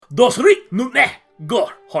dos, ri, nune,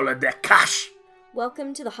 gor, holodeck, cash.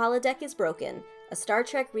 Welcome to The Holodeck is Broken, a Star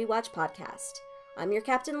Trek rewatch podcast. I'm your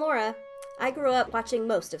Captain Laura. I grew up watching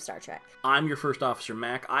most of Star Trek. I'm your First Officer,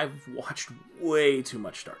 Mac. I've watched way too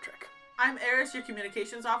much Star Trek. I'm Eris, your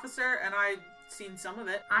communications officer, and I've seen some of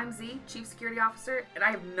it. I'm Z, Chief Security Officer, and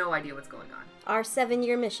I have no idea what's going on. Our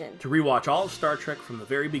 7-year mission. To rewatch all of Star Trek from the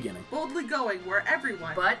very beginning. Boldly going where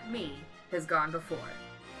everyone But me has gone before.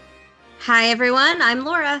 Hi everyone, I'm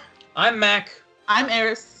Laura. I'm Mac. I'm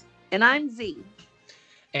Eris. And I'm Z.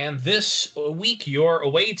 And this week, your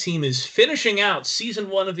away team is finishing out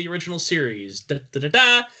Season 1 of the original series,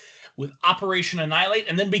 with Operation Annihilate,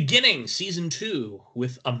 and then beginning Season 2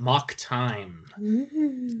 with Amok Time.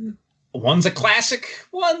 Mm-hmm. One's a classic,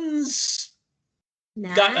 one's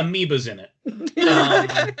got amoebas in it.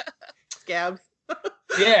 Scabs.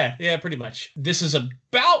 Yeah, pretty much. This is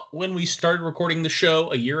about when we started recording the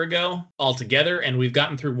show a year ago altogether, and we've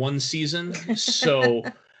gotten through one season, so...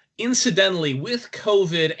 Incidentally, with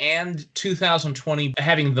COVID and 2020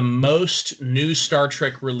 having the most new Star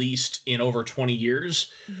Trek released in over 20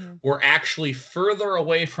 years, we're actually further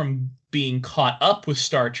away from being caught up with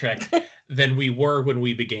Star Trek than we were when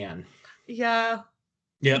we began. Yeah.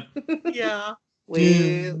 Yep. Yeah.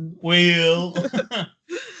 Well.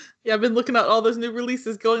 Yeah, I've been looking at all those new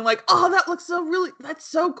releases going like, oh, that's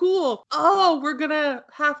so cool. Oh, we're gonna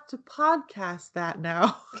have to podcast that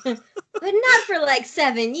now. But not for like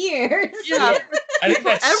 7 years. Yeah. I think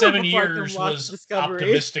that Ever 7 before I can years watch was Discovery.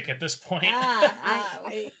 optimistic at this point.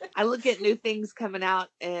 I look at new things coming out,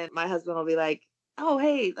 and my husband will be like, "Oh,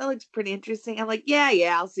 hey, that looks pretty interesting." I'm like, "Yeah,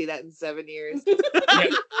 I'll see that in 7 years."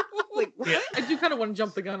 Like, what? Yeah. I do kind of want to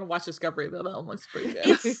jump the gun and watch Discovery though. That one looks pretty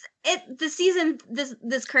good.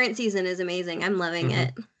 This current season is amazing. I'm loving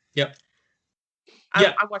it. Yep.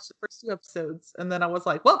 I watched the first 2 episodes, and then I was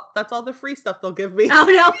like, well, that's all the free stuff they'll give me. Oh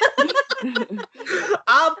no.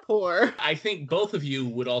 I'm poor. I think both of you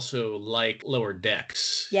would also like Lower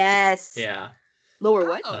Decks. Yes. Yeah. Lower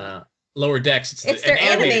what? Lower Decks. It's an their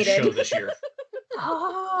animated animated show this year.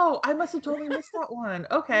 Oh, I must have totally missed that one.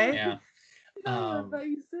 Okay. Yeah. I'm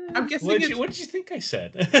guessing What did you think I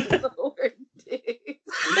said? Lower dicks.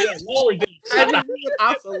 Yeah, lower dicks. I didn't do it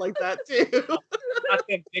also like that too. Not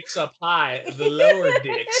the dicks up high, the lower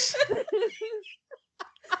dicks.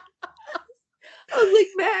 I was like,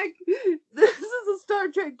 Mac, this is a Star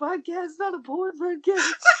Trek podcast, not a porn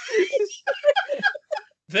podcast.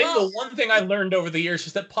 The one thing I learned over the years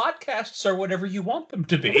is that podcasts are whatever you want them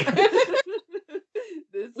to be.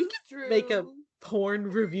 We could make a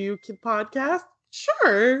porn review podcast.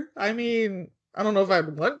 Sure. I mean, I don't know if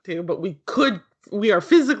I'd want to, but we could. We are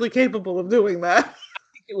physically capable of doing that. I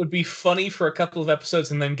think it would be funny for a couple of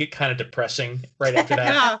episodes and then get kind of depressing right after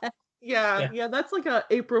that. Yeah. That's like a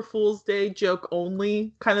April Fool's Day joke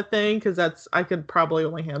only kind of thing, because I could probably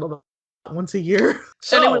only handle that once a year.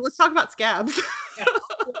 So anyway, let's talk about scabs.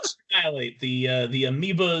 Let's annihilate the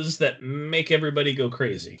amoebas that make everybody go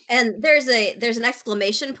crazy. And there's an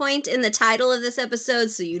exclamation point in the title of this episode,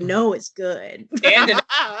 so you know it's good.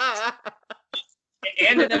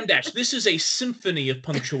 And an M-dash. This is a symphony of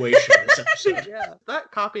punctuation, this episode. Yeah,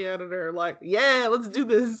 that copy editor, like, yeah, let's do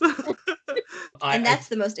this. And that's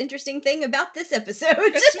the most interesting thing about this episode.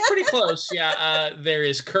 It's pretty close, yeah. There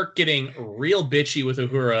is Kirk getting real bitchy with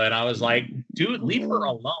Uhura, and I was like, dude, leave her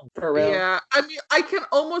alone. For real. Yeah, I mean, I can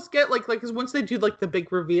almost get, like, because once they do, like, the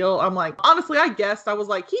big reveal, I'm like, honestly, I was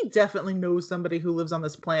like, he definitely knows somebody who lives on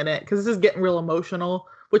this planet, because this is getting real emotional.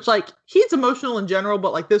 Which, like, he's emotional in general,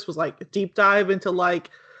 but, like, this was, like, a deep dive into, like,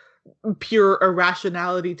 pure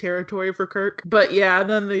irrationality territory for Kirk. But, yeah, and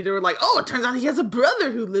then they were like, oh, it turns out he has a brother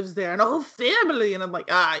who lives there and a whole family. And I'm like,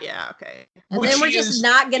 yeah, okay. And then we're just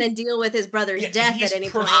not going to deal with his brother's death at any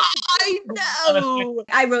point. I know!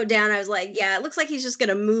 I wrote down, I was like, yeah, it looks like he's just going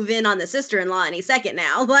to move in on the sister-in-law any second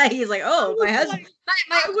now. Like, he's like, oh, my husband.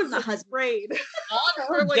 I was afraid. On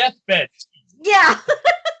her deathbed. Yeah.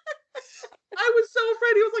 I was so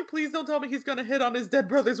afraid. He was like, please don't tell me he's going to hit on his dead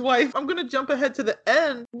brother's wife. I'm going to jump ahead to the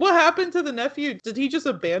end. What happened to the nephew? Did he just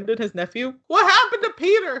abandon his nephew? What happened to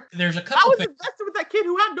Peter? There's a I couple was things. invested with that kid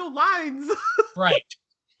who had no lines. Right.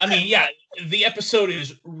 I mean, yeah, the episode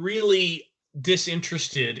is really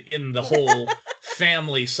disinterested in the whole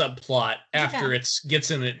family subplot after it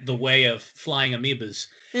gets in the way of flying amoebas.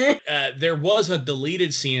 There was a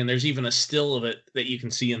deleted scene. There's even a still of it that you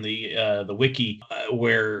can see in the wiki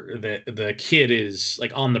where the kid is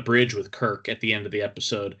like on the bridge with Kirk at the end of the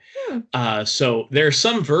episode. So there's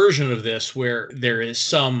some version of this where there is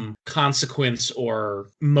some consequence or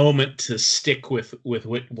moment to stick with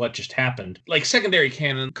what just happened. Like secondary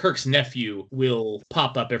canon, Kirk's nephew will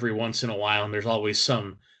pop up every once in a while, and there's always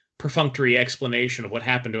some perfunctory explanation of what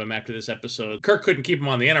happened to him after this episode. Kirk couldn't keep him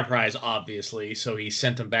on the Enterprise, obviously, so he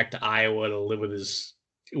sent him back to Iowa to live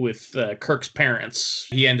with Kirk's parents.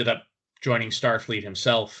 He ended up joining Starfleet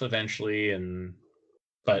himself eventually,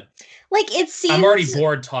 but Like, it seems... I'm already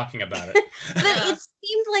bored talking about it. But it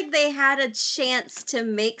seemed like they had a chance to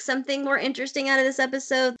make something more interesting out of this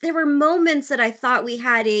episode. There were moments that I thought we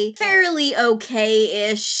had a fairly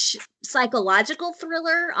okay-ish psychological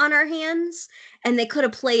thriller on our hands, and they could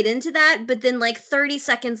have played into that, but then like 30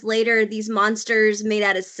 seconds later, these monsters made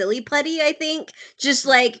out of silly putty, I think, just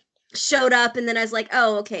like showed up, and then I was like,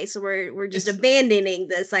 oh, okay, so we're just abandoning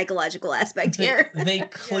the psychological aspect here. They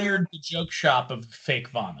cleared the joke shop of fake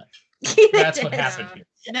vomit. That's what happened here.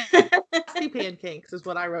 Nasty pancakes is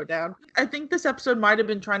what I wrote down. I think this episode might have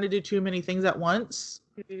been trying to do too many things at once.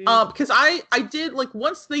 Because I did, like,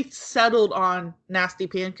 once they settled on nasty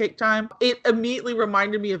pancake time, it immediately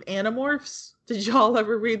reminded me of Animorphs. Did y'all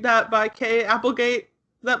ever read that by Kay Applegate?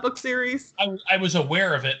 That book series? I was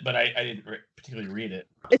aware of it, but I didn't particularly read it.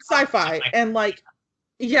 It's sci-fi, and like,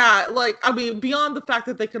 yeah, like, I mean, beyond the fact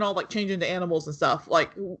that they can all like change into animals and stuff,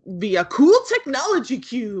 like via cool technology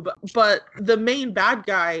cube, but the main bad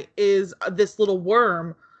guy is this little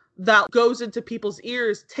worm that goes into people's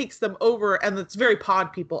ears, takes them over, and it's very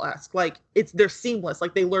Pod People-esque. Like, they're seamless,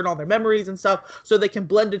 like they learn all their memories and stuff, so they can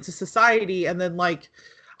blend into society, and then like,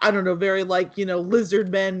 I don't know, very like, you know, lizard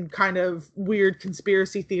men kind of weird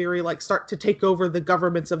conspiracy theory, like start to take over the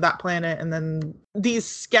governments of that planet. And then these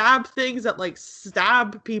scab things that like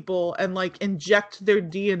stab people and like inject their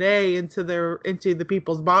DNA into the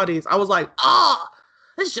people's bodies. I was like,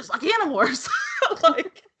 it's just like Animorphs.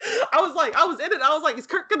 Like, I was in it. I was like, is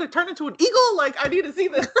Kirk going to turn into an eagle? Like, I need to see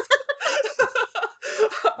this.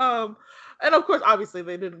 And of course, obviously,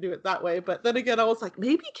 they didn't do it that way. But then again, I was like,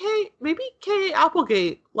 maybe Kay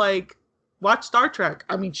Applegate, like, watch Star Trek.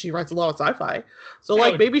 I mean, she writes a lot of sci-fi. So,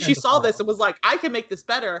 like, maybe she saw this and was like, I can make this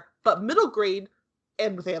better, but middle grade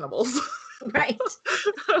and with animals. Right.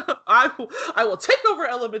 I will take over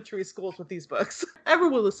elementary schools with these books.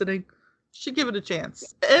 Everyone listening should give it a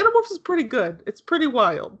chance. Animorphs is pretty good. It's pretty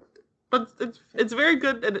wild. But it's very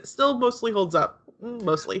good, and it still mostly holds up.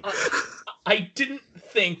 Mostly. I didn't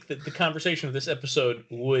think that the conversation of this episode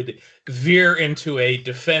would veer into a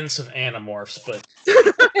defense of Animorphs, but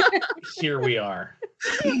here we are.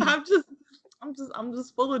 I'm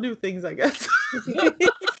just full of new things, I guess.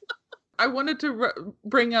 I wanted to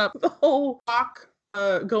bring up the whole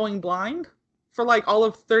Spock going blind for like all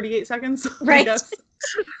of 38 seconds. Right. Yes.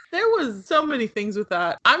 There was so many things with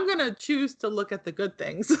that. I'm gonna choose to look at the good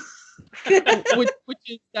things, which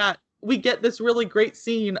is that we get this really great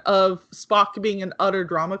scene of Spock being an utter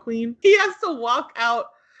drama queen. He has to walk out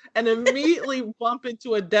and immediately bump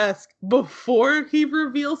into a desk before he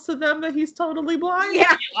reveals to them that he's totally blind.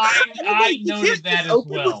 Yeah, I noted that as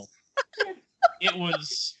well. It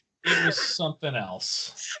was something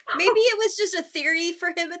else. Maybe it was just a theory for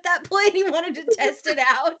him at that point. He wanted to test it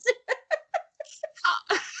out.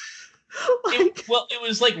 It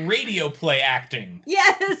was like radio play acting.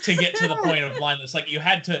 Yes. To get to the point of blindness. Like, you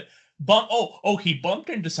had to bump. He bumped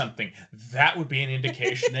into something. That would be an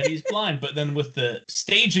indication that he's blind. But then with the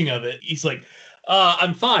staging of it, he's like,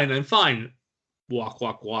 I'm fine. Walk,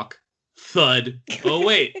 walk, walk. Thud. Oh,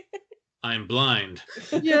 wait. I'm blind.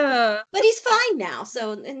 Yeah. But he's fine now.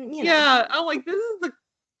 So, and, you know. Yeah. I'm like, this is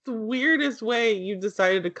the weirdest way you've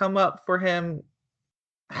decided to come up for him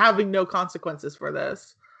having no consequences for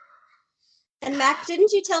this. And Mac,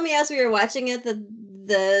 didn't you tell me as we were watching it that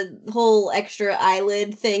the whole extra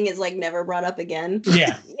eyelid thing is like never brought up again?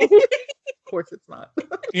 Yeah. Of course it's not.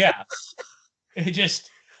 Yeah. It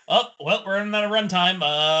just, we're running out of runtime.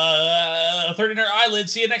 30-minute eyelid.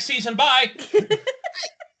 See you next season. Bye.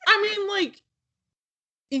 I mean, like,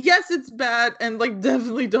 yes, it's bad, and like,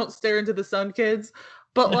 definitely don't stare into the sun, kids.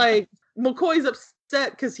 But like, McCoy's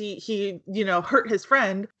upset because he hurt his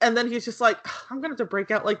friend, and then he's just like, I'm gonna have to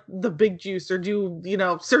break out like the big juice or do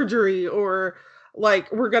surgery, or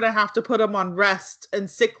like we're gonna have to put him on rest and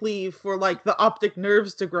sick leave for like the optic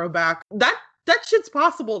nerves to grow back. That shit's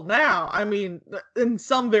possible now. I mean, in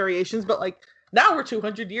some variations, but like now we're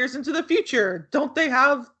 200 years into the future. Don't they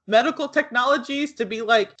have medical technologies to be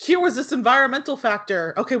like, here was this environmental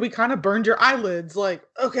factor. Okay, we kind of burned your eyelids. Like,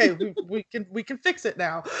 okay, we can fix it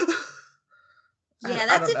now. Yeah,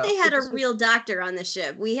 that's if they had a real doctor on the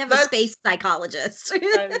ship. We have a space psychologist.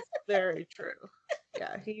 That is very true.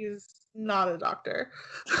 Yeah, he's not a doctor.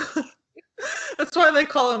 That's why they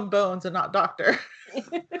call him Bones and not Doctor.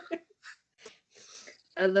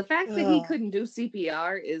 The fact that he couldn't do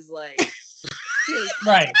CPR is like...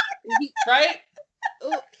 Right. Right?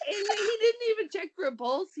 Oh, and he didn't even check for a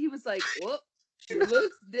pulse. He was like, "Whoop, she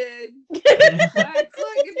looks dead. Quacks like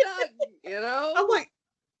a duck," you know. I'm like,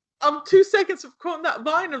 I'm 2 seconds of quoting that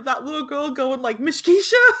vine of that little girl going like, Miss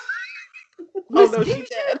Keisha. Oh no, she's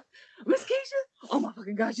dead. Miss Keisha? Oh my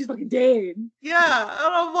fucking god, she's fucking dead. Yeah,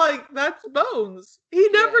 and I'm like, that's Bones. He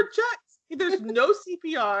never checks. There's no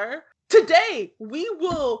CPR. Today, we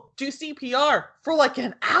will do CPR for like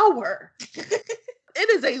an hour. It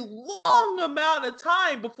is a long amount of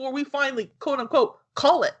time before we finally, quote unquote,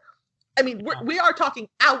 call it. I mean, we are talking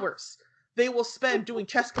hours they will spend doing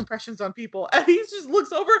chest compressions on people. And he just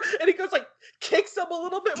looks over and he goes like, kicks them a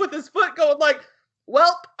little bit with his foot, going like,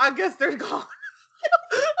 well, I guess they're gone.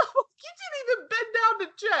 You didn't even bend down to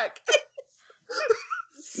check.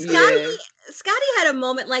 Scotty had a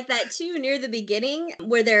moment like that too near the beginning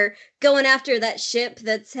where they're going after that ship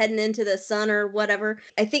that's heading into the sun or whatever.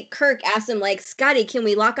 I think Kirk asked him like, Scotty, can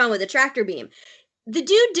we lock on with a tractor beam? The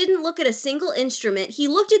dude didn't look at a single instrument. He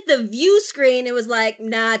looked at the view screen and was like,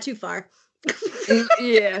 nah, too far.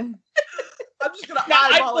 Yeah. I'm just gonna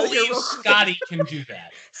I believe Scotty can do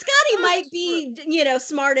that. Scotty might be,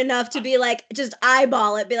 smart enough to be like, just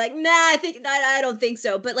eyeball it, be like, nah, I don't think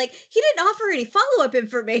so. But like, he didn't offer any follow-up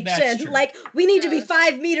information. Like, we need to be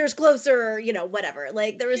 5 meters closer, or, whatever.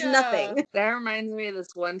 Like, there was nothing. That reminds me of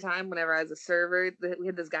this one time whenever I was a server, we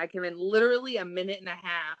had this guy come in literally a minute and a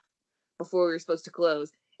half before we were supposed to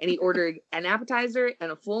close. And he ordered an appetizer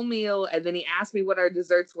and a full meal. And then he asked me what our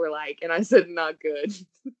desserts were like. And I said, not good.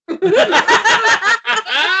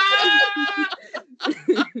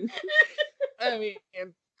 I mean,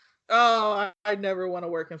 I never want to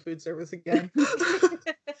work in food service again.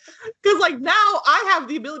 Because, like, now I have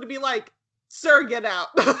the ability to be like, sir, get out.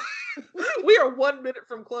 We are 1 minute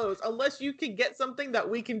from close. Unless you can get something that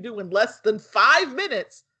we can do in less than 5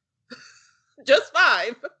 minutes. Just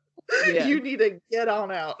 5. Yeah. You need to get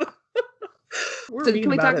on out. So can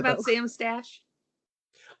we talk about Sam's stash?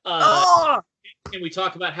 Can we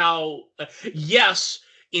talk about how, yes,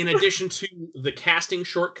 in addition to the casting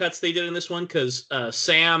shortcuts they did in this one, because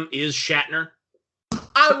Sam is Shatner.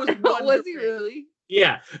 I was Was he really?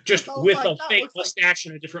 Yeah, just with a fake mustache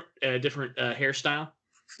and a different hairstyle.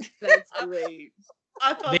 That's great.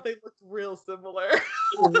 I thought they looked real similar.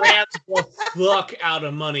 Ran the fuck out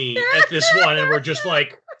of money at this one, and we're just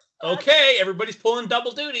like, okay, everybody's pulling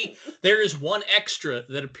double duty. There is one extra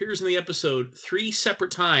that appears in the episode 3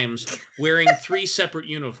 separate times wearing 3 separate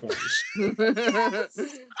uniforms.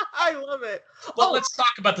 I love it. Well, let's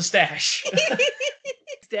talk about the stash.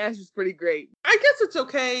 Stash is pretty great. I guess it's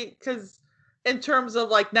okay because in terms of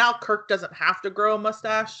like now Kirk doesn't have to grow a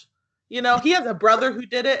mustache. He has a brother who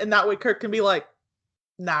did it, and that way Kirk can be like,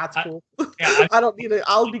 nah, it's cool. I don't need it.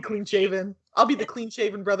 I'll be clean shaven. I'll be the clean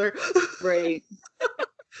shaven brother. Right.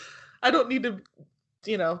 I don't need to,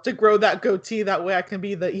 to grow that goatee. That way I can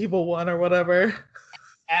be the evil one or whatever.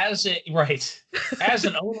 As an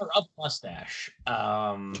owner of mustache,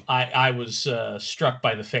 I was struck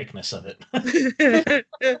by the fakeness of it.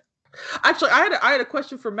 Actually, I had a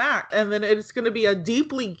question for Mac, and then it's going to be a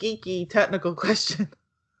deeply geeky technical question.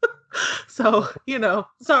 So,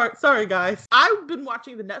 sorry guys. I've been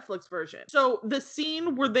watching the Netflix version. So the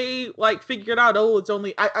scene where they like figured out, it's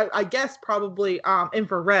only, I guess probably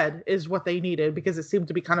infrared is what they needed because it seemed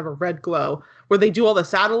to be kind of a red glow where they do all the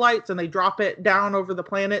satellites and they drop it down over the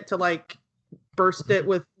planet to like burst it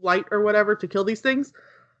with light or whatever to kill these things.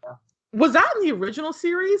 Was that in the original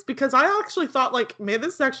series? Because I actually thought like, man,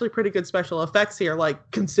 this is actually pretty good special effects here,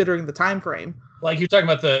 like considering the time frame. Like you're talking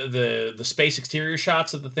about the space exterior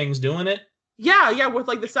shots of the things doing it? Yeah, with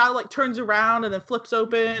like the satellite turns around and then flips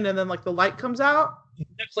open and then like the light comes out.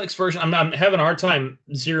 Netflix version, I'm having a hard time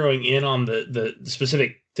zeroing in on the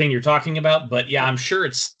specific thing you're talking about, but yeah, I'm sure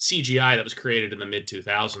it's CGI that was created in the mid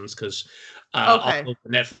 2000s because all of the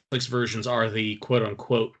Netflix versions are the quote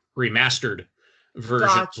unquote remastered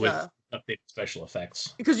versions with updated special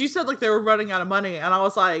effects. Because you said like they were running out of money, and I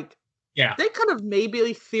was like, yeah, they could have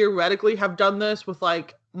maybe theoretically have done this with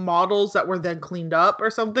like models that were then cleaned up or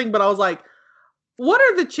something. But I was like, what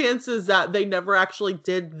are the chances that they never actually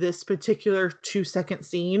did this particular 2-second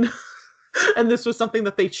scene? And this was something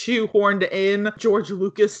that they shoehorned in George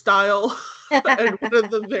Lucas style. And one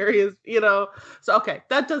of the various, So, okay,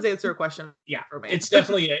 that does answer a question. Yeah, for me. It's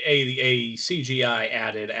definitely a CGI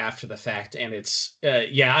added after the fact. And it's,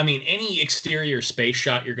 any exterior space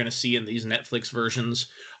shot you're going to see in these Netflix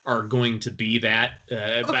versions are going to be that.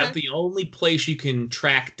 About the only place you can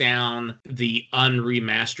track down the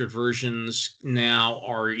unremastered versions now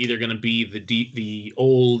are either going to be the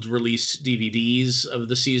old release DVDs of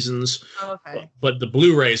the seasons. Okay. But the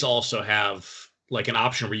Blu-rays also have like an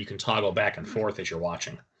option where you can toggle back and forth as you're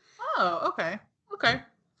watching. Oh, okay.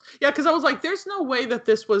 Yeah, because I was like, there's no way that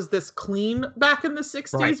this was this clean back in the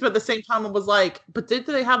 60s, Right. but at the same time, I was like, but did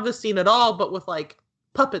they have this scene at all, but with like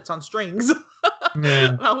puppets on strings?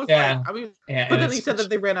 Yeah. I was Yeah. like, I mean, Yeah, but and then he said that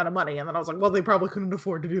they ran out of money, and then I was like, well, they probably couldn't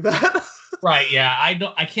afford to do that. Right, yeah.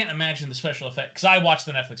 I can't imagine the special effects, because I watched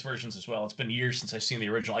the Netflix versions as well. It's been years since I've seen the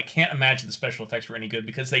original. I can't imagine the special effects were any good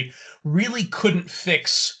because they really couldn't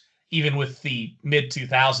fix, even with the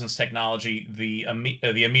mid-2000s technology, the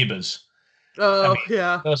amoebas. Oh, I mean,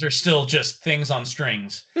 yeah. Those are still just things on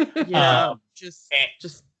strings. Yeah. Um, just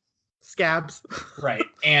and- scabs. Right,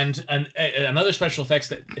 and another special effect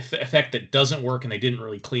that doesn't work and they didn't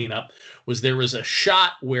really clean up was there was a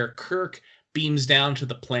shot where Kirk beams down to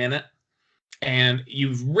the planet, and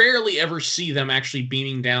you rarely ever see them actually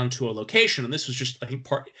beaming down to a location. And this was just, I think,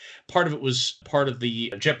 part of it was part of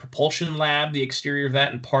the Jet Propulsion Lab, the exterior of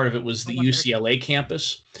that, and part of it was the UCLA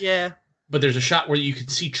campus. Yeah. But there's a shot where you can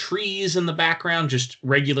see trees in the background, just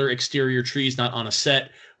regular exterior trees, not on a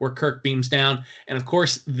set, where Kirk beams down. And of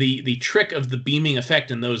course, the trick of the beaming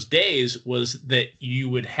effect in those days was that you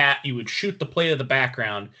would shoot the plate of the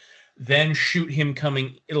background, then shoot him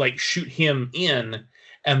in,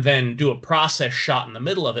 and then do a process shot in the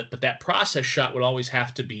middle of it. But that process shot would always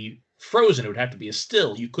have to be frozen. It would have to be a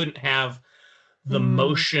still. You couldn't have the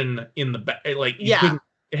motion in the back. Like, you couldn't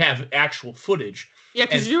have actual footage. Yeah,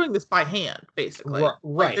 because you're doing this by hand, basically. Right.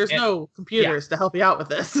 Like, there's no computers to help you out with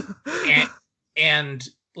this. and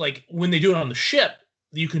like when they do it on the ship,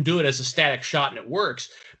 you can do it as a static shot and it works.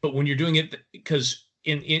 But when you're doing it, because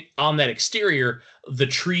on that exterior, the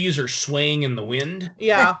trees are swaying in the wind.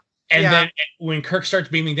 Yeah. And then when Kirk starts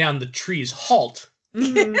beaming down, the trees halt.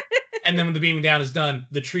 Mhm. And then when the beaming down is done,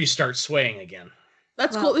 the trees start swaying again.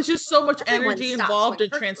 That's cool. There's just so much everyone energy stops involved when in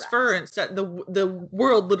Kirk transference that the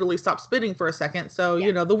world literally stops spinning for a second. So,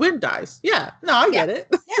 the wind dies. Yeah. No, I get it.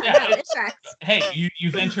 Yeah, no, it tracks. Hey,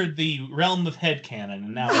 you've entered the realm of headcanon,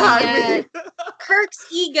 and now Yeah. Kirk's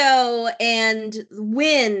ego and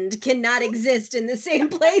wind cannot exist in the same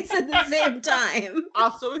place at the same time.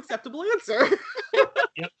 Also acceptable answer.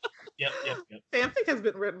 Yep. Fanfic has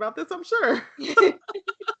been written about this, I'm sure.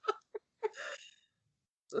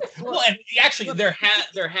 Well, and actually, there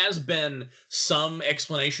has been some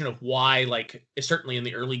explanation of why, like, certainly in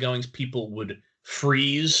the early goings, people would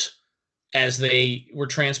freeze as they were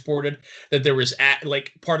transported. That there was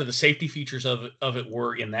like part of the safety features of it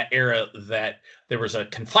were in that era that there was a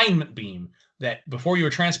confinement beam that before you were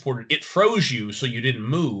transported, it froze you so you didn't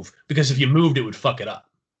move, because if you moved, it would fuck it up.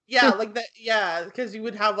 Yeah, like that. Yeah, because you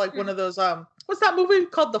would have like one of those. What's that movie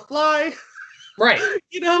called? The Fly. Right.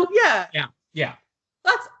 Yeah.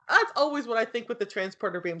 That's always what I think with the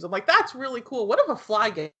transporter beams. I'm like, that's really cool. What if a fly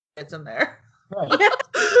gets in there? Right.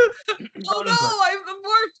 Oh no, I'm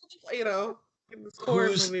more, in this horror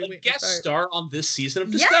Who's movie. a guest star on this season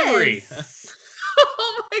of Discovery. Yes.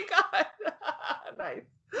 Oh my god. Nice.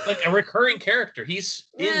 Like a recurring character. He's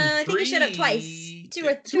in I think he showed up twice.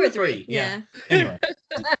 Two or three. Yeah. Anyway,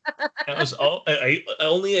 that was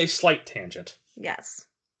only a slight tangent. Yes.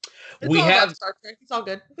 It's We all have about Star Trek. It's all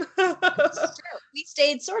good. We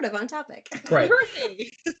stayed sort of on topic. right. Hooray.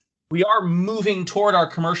 We are moving toward our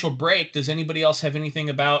commercial break. Does anybody else have anything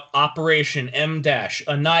about Operation M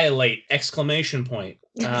Annihilate !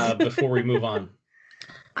 Before we move on?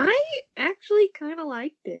 I actually kind of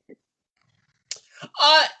liked it.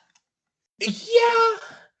 Yeah,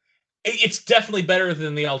 it's definitely better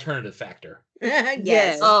than the alternative factor.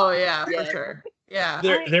 Yes. Oh yeah, Yeah. for sure. Yeah.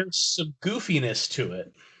 There's some goofiness to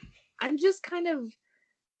it. I'm just kind of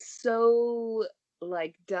so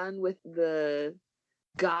like done with the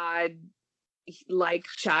god like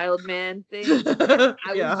child man thing. I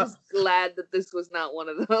was just glad that this was not one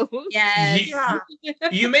of those. Yes.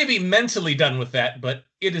 You may be mentally done with that, but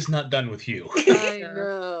it is not done with you. I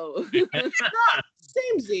know.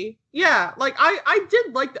 Samey. Yeah, like I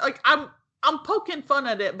did like I'm poking fun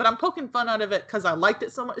at it, but I'm poking fun out of it because I liked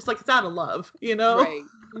it so much. It's like it's out of love, Right.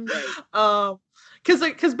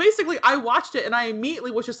 Because basically I watched it and I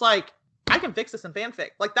immediately was just like, I can fix this in fanfic.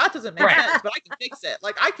 Like that doesn't make sense, but I can fix it.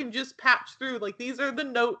 Like I can just patch through. Like these are the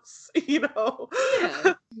notes, Yeah.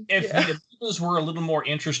 If the Amoebas were a little more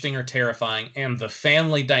interesting or terrifying, and the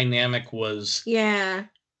family dynamic was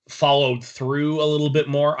followed through a little bit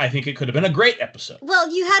more, I think it could have been a great episode.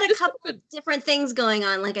 Well, you had a couple of different things going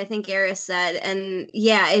on, like I think Eris said, and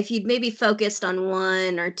if you'd maybe focused on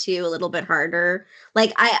one or two a little bit harder,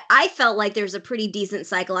 like I felt like there's a pretty decent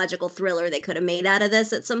psychological thriller they could have made out of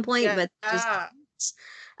this at some point, but just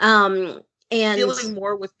and dealing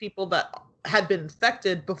more with people that had been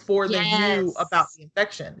infected before they knew about the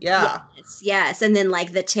infection. Yeah. Yes. And then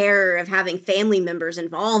like the terror of having family members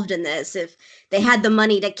involved in this, if they had the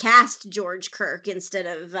money to cast George Kirk instead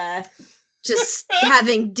of just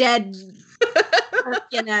having dead Kirk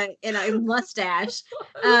in a mustache.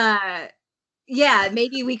 Yeah,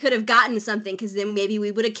 maybe we could have gotten something, because then maybe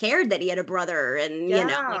we would have cared that he had a brother, and you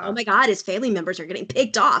know, like, oh my God, his family members are getting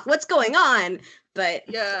picked off. What's going on? But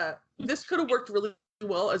yeah, this could have worked really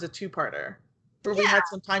well as a two-parter, where we had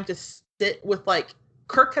some time to sit with, like,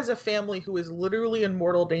 Kirk has a family who is literally in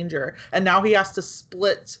mortal danger, and now he has to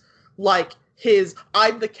split, like, his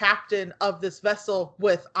I'm the captain of this vessel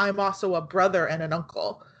with I'm also a brother and an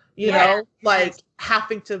uncle. You know, like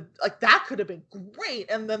having to, like, that could have been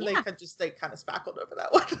great. And then they kind of spackled over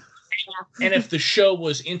that one. And if the show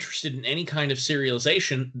was interested in any kind of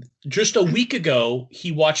serialization, just a week ago,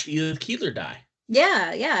 he watched Edith Keeler die.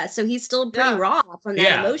 Yeah. So he's still pretty raw from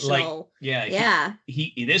that emotional.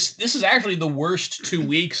 This is actually the worst 2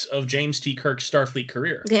 weeks of James T. Kirk's Starfleet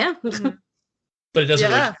career. Yeah. But it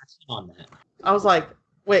doesn't really catch on that. I was like,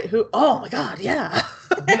 wait, who? Oh my God, yeah. Her.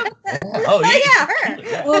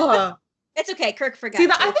 It's okay, Kirk forgot. See,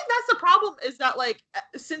 I think that's the problem, is that, like,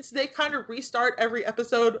 since they kind of restart every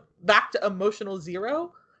episode back to emotional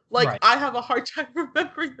zero, like, I have a hard time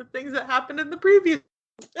remembering the things that happened in the previous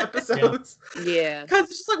episodes. Yeah. Because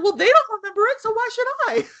it's just like, well, they don't remember it, so why should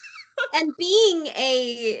I? And being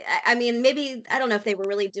I mean, maybe, I don't know if they were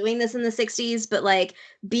really doing this in the 60s, but, like,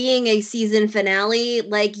 being a season finale,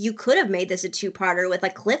 like, you could have made this a two-parter with a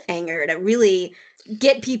cliffhanger to really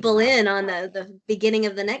get people in on the beginning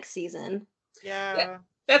of the next season. Yeah.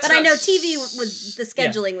 But I know TV was, the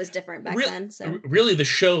scheduling was different back then. So really, the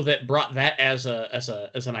show that brought that as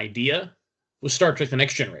an idea was Star Trek: The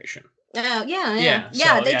Next Generation. Oh,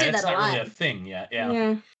 they did that a lot. Really a thing,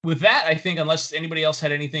 yeah. With that, I think, unless anybody else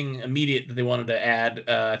had anything immediate that they wanted to add,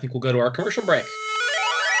 I think we'll go to our commercial break.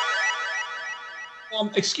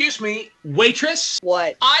 Excuse me, waitress.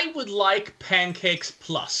 What? I would like pancakes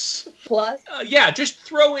plus. Plus? Just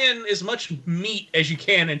throw in as much meat as you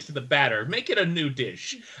can into the batter. Make it a new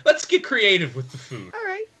dish. Let's get creative with the food. All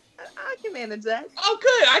right. I can manage that. Oh,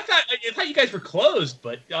 good. I thought you guys were closed,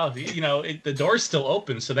 but the door's still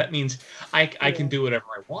open, so that means I can do whatever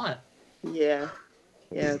I want. Yeah,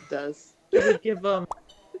 it does. Should we give them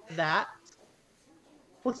that?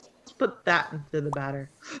 Let's put that into the batter.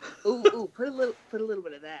 Ooh, put a little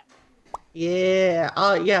bit of that.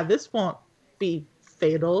 Yeah. This won't be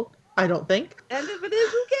fatal, I don't think. And if it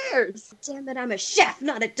is, who cares? Damn it, I'm a chef,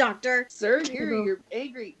 not a doctor. Sir, you're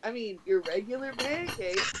angry. I mean, your regular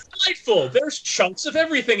pancakes. Delightful. There's chunks of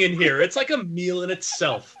everything in here. It's like a meal in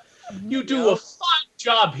itself. You do a fine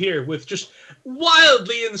job here with just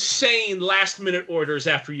wildly insane last-minute orders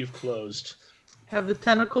after you've closed. Have the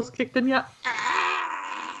tentacles kicked in yet?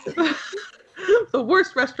 The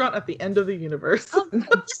worst restaurant at the end of the universe. Oh,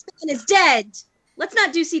 this man is dead. Let's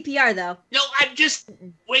not do CPR, though. No, I'm just...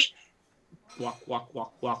 Wait.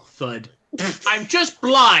 Walk, thud. I'm just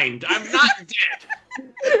blind. I'm not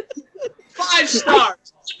dead. 5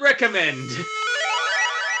 stars. Recommend.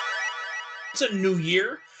 It's a new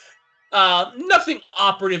year. Nothing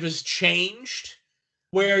operative has changed.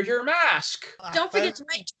 Wear your mask. Don't forget to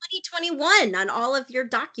write 2021 on all of your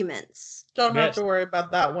documents. Don't have to worry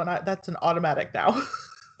about that one. That's an automatic now.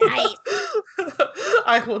 Right.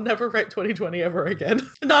 I will never write 2020 ever again.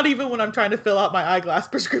 Not even when I'm trying to fill out my eyeglass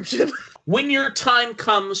prescription. When your time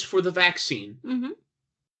comes for the vaccine,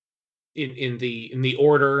 in the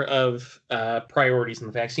order of priorities in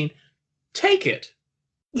the vaccine, take it.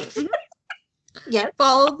 Yeah.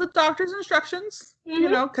 Follow the doctor's instructions. You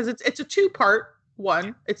know, because it's a 2-part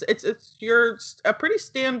one. It's a pretty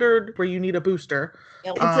standard where you need a booster.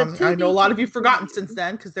 I know a lot of you've forgotten since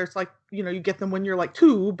then, because there's like, you get them when you're like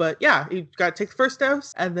 2, but yeah, you got to take the first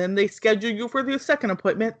dose, and then they schedule you for the second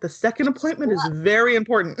appointment. The second appointment is very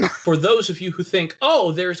important. For those of you who think,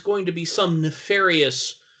 there's going to be some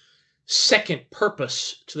nefarious second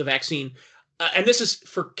purpose to the vaccine, and this is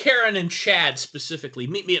for Karen and Chad specifically,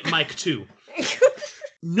 meet me at Mike 2.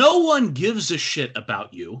 No one gives a shit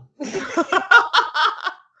about you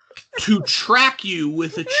to track you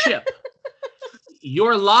with a chip.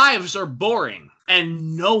 Your lives are boring,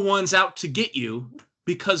 and no one's out to get you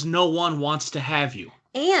because no one wants to have you.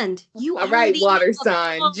 And you all right, water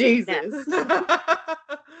sign, Jesus.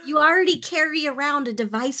 You already carry around a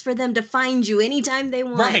device for them to find you anytime they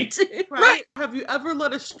want. Right. Have you ever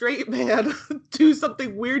let a straight man do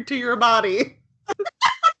something weird to your body?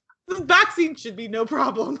 The vaccine should be no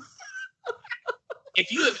problem.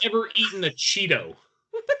 If you have ever eaten a Cheeto.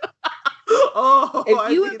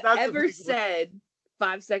 If you have ever said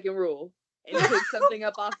 5-second rule, and pick something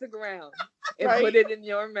up off the ground and Right. put it in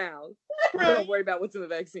your mouth. Right. Don't worry about what's in the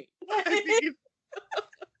vaccine.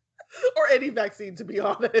 Or any vaccine, to be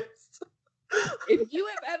honest. If you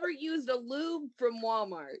have ever used a lube from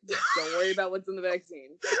Walmart, don't worry about what's in the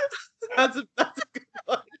vaccine. That's a good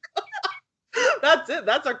one. That's it.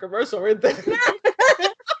 That's our commercial right there.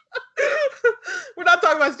 We're not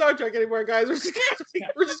talking about Star Trek anymore, guys.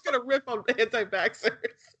 We're just gonna riff on anti-vaxxers.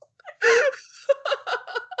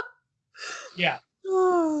 Yeah.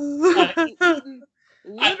 Eating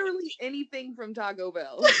literally anything from Taco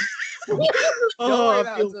Bell. Don't worry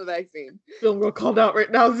about what's in the vaccine. Feeling real called out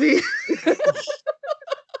right now, Z.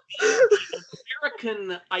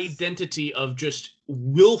 American identity of just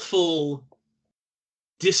willful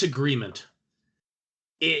disagreement.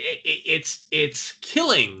 It's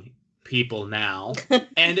killing people now,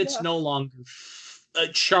 and it's no longer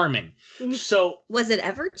charming. So, Was it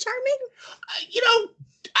ever charming?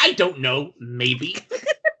 I don't know. Maybe.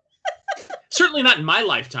 Certainly not in my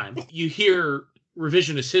lifetime. You hear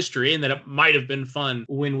revisionist history, and that it might have been fun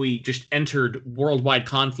when we just entered worldwide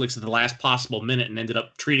conflicts at the last possible minute and ended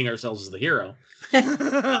up treating ourselves as the hero.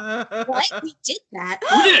 What? We did that.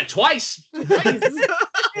 We did it twice.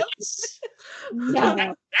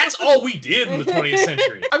 No. That's all we did in the 20th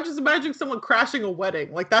century. I'm just imagining someone crashing a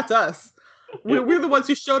wedding. Like, that's us. We're the ones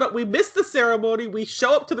who showed up. We missed the ceremony. We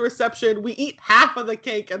show up to the reception. We eat half of the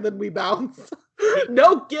cake, and then we bounce.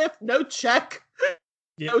 No gift, no check,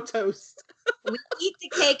 no toast. We eat the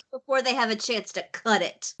cake before they have a chance to cut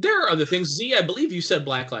it. There are other things. Z, I believe you said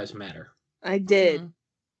Black Lives Matter. I did.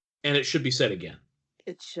 And it should be said again.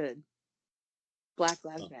 It should. Black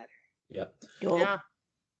Lives Matter. Yep. Yeah.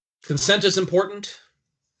 Consent is important.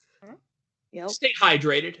 Yep. Stay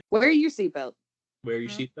hydrated. Wear your seatbelt. Wear your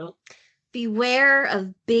seatbelt. Beware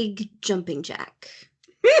of big jumping jack.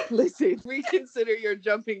 Listen, reconsider your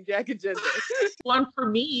jumping jack agenda. One for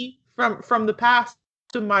me from the past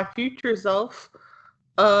to my future self.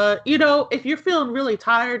 If you're feeling really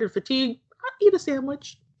tired and fatigued, eat a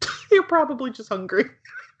sandwich. You're probably just hungry.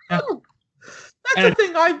 Yeah. That's the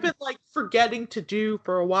thing I've been forgetting to do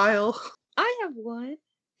for a while. I have one.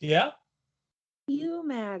 Yeah. You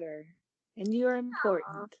matter, and you're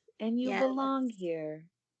important, and you Yes. belong here.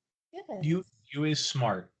 You is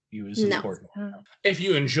smart. You is No. important. If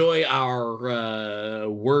you enjoy our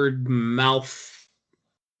word mouth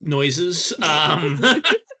noises, you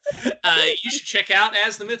should check out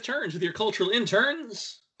As the Myth Turns with your cultural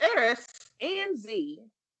interns. Eris, And Z,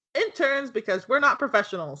 interns, because we're not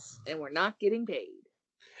professionals. and we're not getting paid.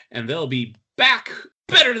 And they'll be back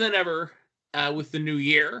better than ever with the new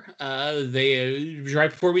year. They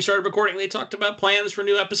right before we started recording, they talked about plans for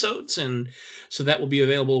new episodes, and so that will be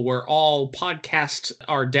available where all podcasts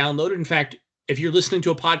are downloaded. In fact, if you're listening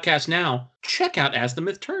to a podcast now, check out As the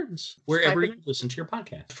Myth Turns wherever you listen to your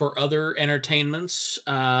podcast. For other entertainments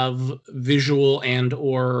of visual and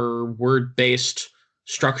or word-based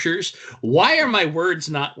structures, why are my words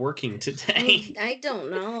not working today? I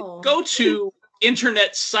don't know. Go to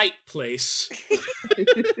internet site place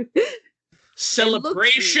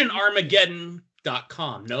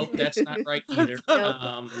celebrationarmageddon.com. Nope, that's not right either.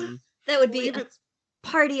 That would be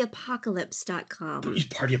partyapocalypse.com.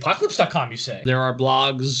 Partyapocalypse.com, you say. There are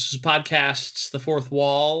blogs, podcasts, The Fourth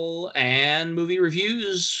Wall, and movie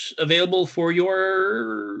reviews available for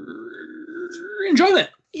your enjoyment.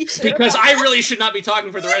 Because I really should not be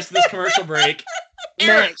talking for the rest of this commercial break.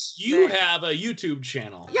 Eric, you have a YouTube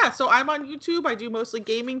channel. Yeah, so I'm on YouTube. I do mostly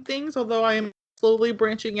gaming things, although I am slowly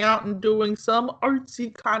branching out and doing some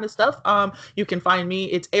artsy kind of stuff. You can find me.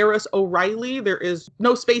 It's Eris O'Reilly. There is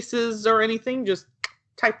no spaces or anything. Just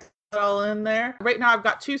type it all in there. Right now, I've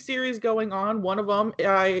got 2 series going on. One of them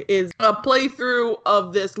is a playthrough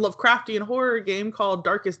of this Lovecraftian horror game called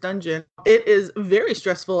Darkest Dungeon. It is very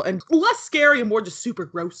stressful and less scary and more just super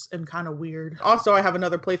gross and kind of weird. Also, I have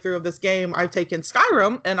another playthrough of this game. I've taken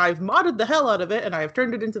Skyrim and I've modded the hell out of it, and I've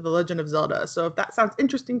turned it into The Legend of Zelda. So if that sounds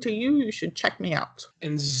interesting to you, you should check me out.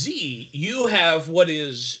 And Z, you have what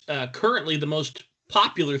is currently the most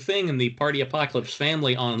popular thing in the Party Apocalypse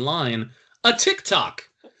family online, a TikTok.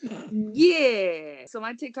 Yeah. So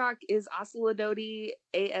my TikTok is Aselidodi,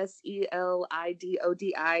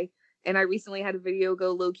 ASELIDODI, and I recently had a video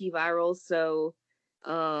go low key viral. So,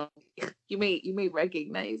 you may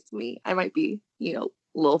recognize me. I might be, a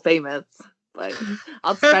little famous, but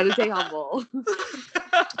I'll try to stay humble.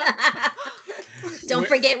 Don't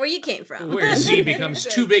forget where you came from. Where Z becomes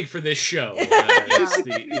too big for this show. It's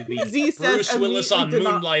the Z says Bruce Willis on immediately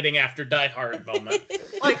did not- Moonlighting after Die Hard moment.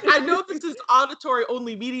 I know this is auditory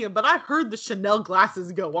only medium, but I heard the Chanel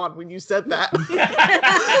glasses go on when you said that.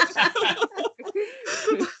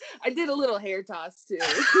 I did did a little hair toss too.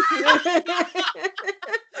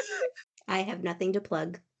 I have nothing to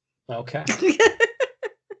plug. Okay.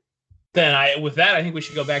 Then with that, I think we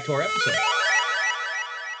should go back to our episode.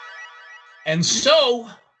 And so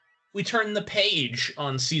we turn the page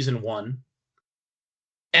on season 1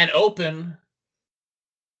 and open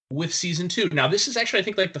with season 2. Now, this is actually, I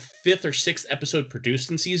think, like the 5th or 6th episode produced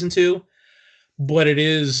in season 2, but it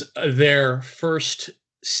is their first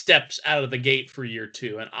steps out of the gate for year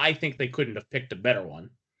 2, and I think they couldn't have picked a better one,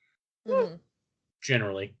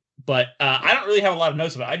 generally. But I don't really have a lot of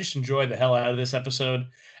notes about it. I just enjoy the hell out of this episode,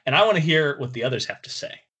 and I want to hear what the others have to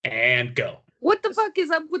say. And go. What the fuck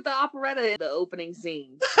is up with the operetta in the opening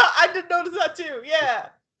scene? I did notice that too. Yeah.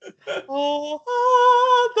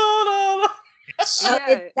 It's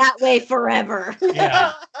that way forever.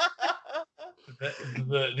 Yeah.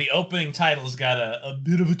 The opening title's got a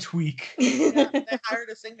bit of a tweak. Yeah, they hired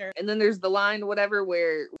a singer. And then there's the line, whatever,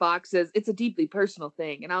 where Spock says, it's a deeply personal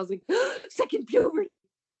thing. And I was like, second puberty.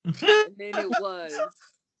 And then it was.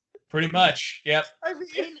 Pretty much. Yep. I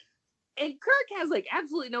mean, and Kirk has like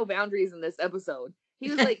absolutely no boundaries in this episode.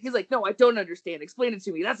 He's like, no, I don't understand. Explain it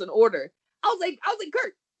to me. That's an order. I was like,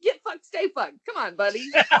 Kirk, get fucked, stay fucked. Come on, buddy.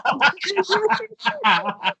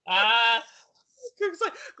 Kirk's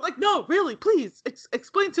like, no, really, please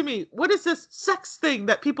explain to me. What is this sex thing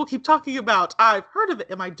that people keep talking about? I've heard of it.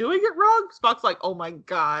 Am I doing it wrong? Spock's like, oh my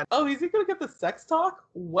god. Oh, is he gonna get the sex talk?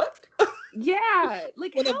 What? Yeah,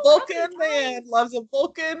 like when a Vulcan man loves a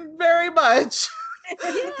Vulcan very much.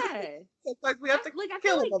 Yeah. It's like we have to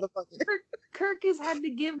kill a motherfucker. Kirk has had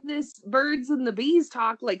to give this birds and the bees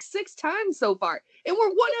talk like 6 times so far. And we're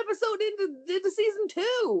 1 episode into season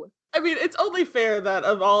 2. I mean, it's only fair that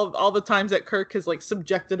of all the times that Kirk has like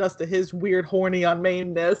subjected us to his weird horny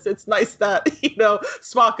unmainness, it's nice that,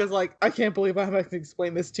 Spock is like, I can't believe I have to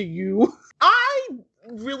explain this to you. I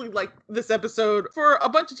really like this episode for a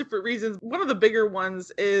bunch of different reasons. One of the bigger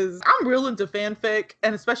ones is I'm real into fanfic,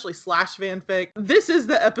 and especially slash fanfic. This is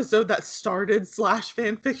the episode that started slash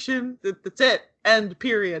fanfiction. That's it. End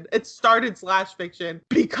period. It started slash fiction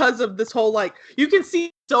because of this whole, like, you can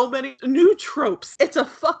see so many new tropes. It's a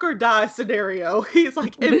fuck or die scenario. He's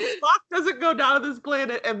like, if Spock doesn't go down to this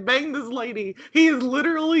planet and bang this lady, he is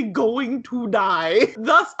literally going to die.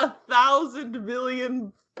 Thus, 1,000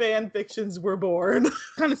 million fan fictions were born.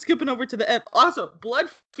 Kind of skipping over to the end. Also, blood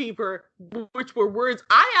fever, which were words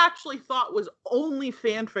I actually thought was only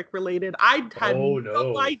fanfic related. I had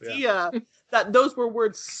no idea that those were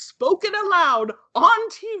words spoken aloud on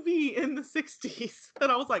TV in the 60s. And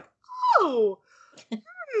I was like, oh,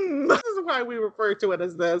 this is why we refer to it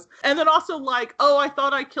as this. And then also like, oh, I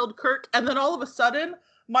thought I killed Kirk. And then all of a sudden,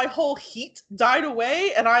 my whole heat died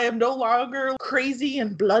away and I am no longer crazy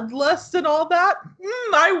and bloodlust and all that.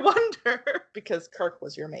 I wonder. Because Kirk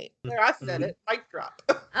was your mate. There, I said it. Mic drop.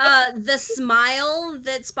 The smile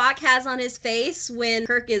that Spock has on his face when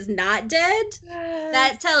Kirk is not dead,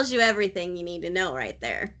 that tells you everything you need to know right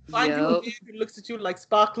there. Find you a man who looks at you like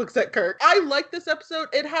Spock looks at Kirk. I like this episode.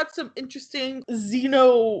 It had some interesting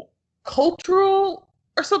xenocultural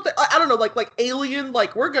or something. I don't know, like alien,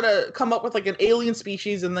 like we're gonna come up with like an alien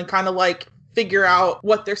species and then kind of like figure out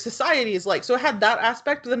what their society is like. So it had that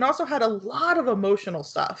aspect, but then also had a lot of emotional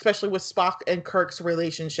stuff, especially with Spock and Kirk's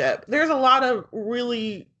relationship. There's a lot of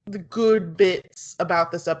really good bits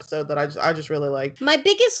about this episode that I just really like. My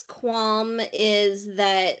biggest qualm is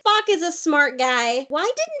that Spock is a smart guy. Why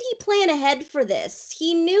didn't he plan ahead for this?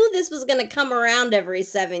 He knew this was going to come around every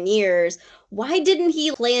 7 years. Why didn't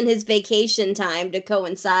he plan his vacation time to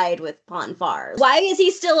coincide with Ponfar? Why is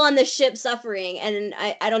he still on the ship suffering? And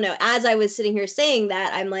I don't know. As I was sitting here saying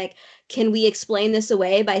that, I'm like, can we explain this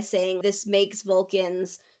away by saying this makes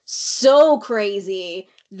Vulcans so crazy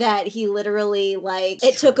that he literally, like,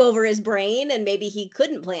 it took over his brain and maybe he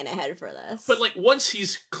couldn't plan ahead for this? But, like, once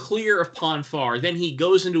he's clear of Ponfar, then he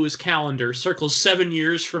goes into his calendar, circles 7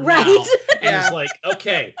 years from now, and is like,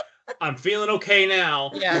 okay, I'm feeling okay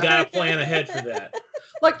now. Yeah. We gotta plan ahead for that.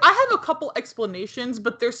 Like, I have a couple explanations,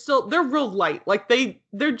 but they're real light. Like, they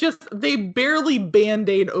barely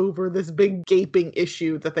band-aid over this big gaping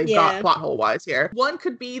issue that they've got plot hole-wise here. One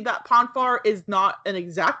could be that Ponfar is not an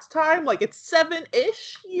exact time. Like, it's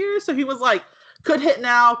 7-ish years. So he was like, could hit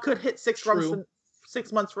now, could hit 6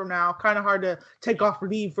 months from now. Kind of hard to take off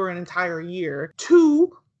leave for an entire year.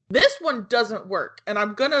 2, this one doesn't work. And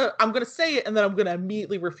I'm gonna say it and then I'm gonna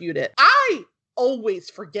immediately refute it. I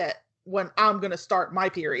always forget when I'm gonna start my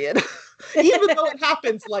period. Even though it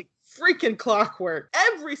happens like freaking clockwork.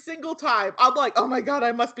 Every single time I'm like, oh my god,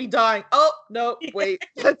 I must be dying. Oh, no, wait.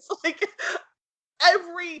 It's like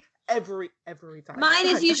every time. Mine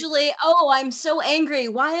is usually, oh, I'm so angry.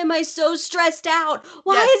 Why am I so stressed out?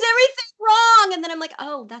 Why Yes. is everything wrong? And then I'm like,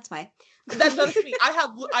 oh, that's why. That's me.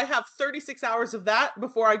 I have 36 hours of that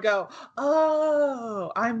before I go,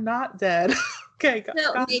 oh, I'm not dead. Okay,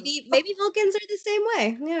 So got it. maybe Vulcans are the same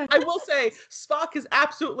way. Yeah. I will say Spock is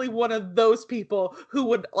absolutely one of those people who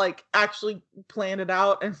would like actually plan it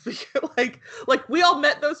out and figure like we all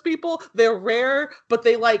met those people. They're rare, but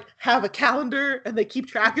they like have a calendar and they keep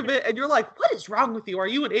track of it. And you're like, what is wrong with you? Are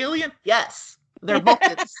you an alien? Yes, they're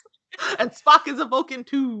Vulcans. And Spock is a Vulcan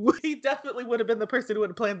too. He definitely would have been the person who would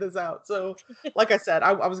have planned this out. So, like I said,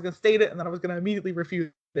 I was going to state it and then I was going to immediately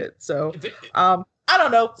refute it. So, I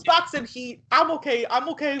don't know. Spock's in heat. I'm okay. I'm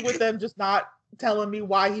okay with them just not telling me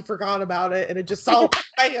why he forgot about it, and it just all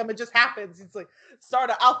bam, it just happens. It's like start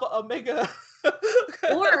of Alpha Omega.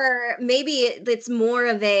 Or maybe it's more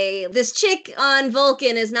of this chick on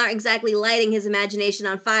Vulcan is not exactly lighting his imagination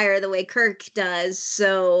on fire the way Kirk does,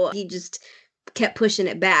 so he just kept pushing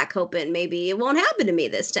it back, hoping maybe it won't happen to me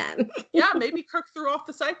this time. Yeah, maybe Kirk threw off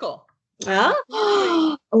the cycle.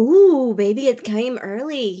 Oh, ooh, maybe it came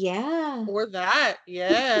early. Yeah. Or that,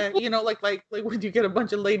 yeah. You know, like when you get a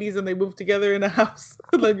bunch of ladies and they move together in a house,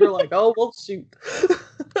 and then you're like, oh, well, shoot.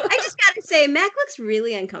 I just gotta say, Mac looks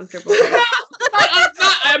really uncomfortable.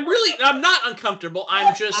 I'm not uncomfortable.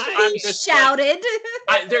 I'm just shouted.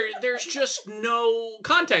 There's just no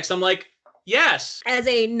context. I'm like, yes. As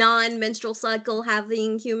a non-menstrual cycle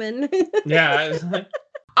having human. Yeah.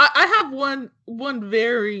 I have one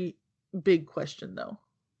very big question though.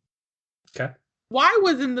 Okay. Why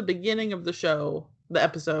was in the beginning of the show, the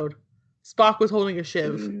episode, Spock was holding a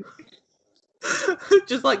shiv?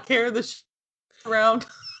 Just like carrying the around.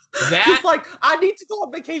 Just like, I need to go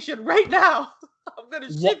on vacation right now. I'm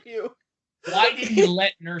gonna ship you. Why did he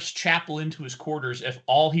let Nurse Chapel into his quarters if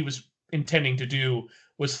all he was intending to do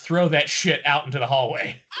was throw that shit out into the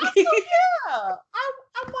hallway? Yeah.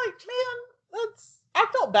 I'm like, man, I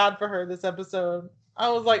felt bad for her this episode. I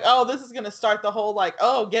was like, oh, this is gonna start the whole like,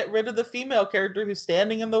 oh, get rid of the female character who's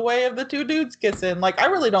standing in the way of the two dudes kissing. Like, I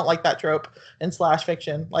really don't like that trope in slash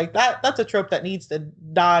fiction. Like that's a trope that needs to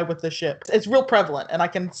die with the ship. It's real prevalent, and I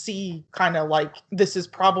can see kind of like this is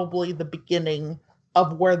probably the beginning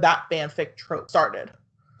of where that fanfic trope started.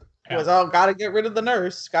 It was, oh, gotta get rid of the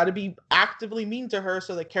nurse, gotta be actively mean to her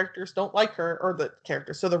so the characters don't like her,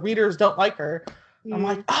 or so the readers don't like her. I'm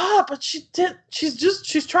like, but she's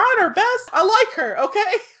trying her best. I like her,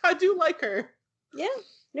 okay? I do like her. Yeah,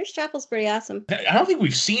 Nurse Chapel's pretty awesome. I don't think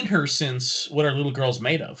we've seen her since What Our Little Girl's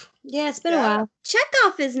Made Of. Yeah, it's been a while.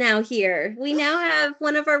 Chekhov is now here. We now have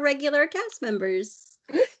one of our regular cast members.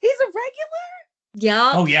 He's a regular?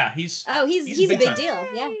 Yeah. Oh yeah, he's a big deal.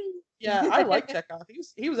 Yeah. Yeah, I like Chekhov.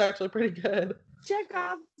 He was actually pretty good.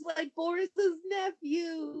 Chekhov's like Boris's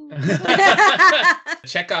nephew.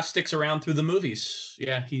 Chekhov sticks around through the movies.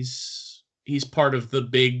 Yeah, he's part of the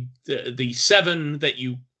big the seven that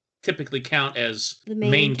you typically count as the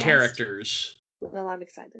main cast. Characters. Well, I'm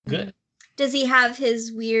excited. Good. Does he have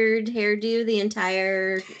his weird hairdo the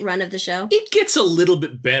entire run of the show? It gets a little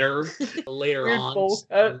bit better later Weird on, bowl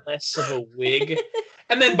cut. less of a wig,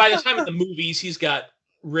 and then by the time of the movies, he's got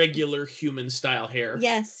regular human style hair.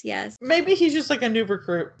 Yes. Maybe he's just like a new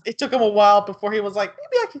recruit. It took him a while before he was like,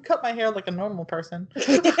 maybe I can cut my hair like a normal person.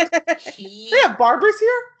 They have barbers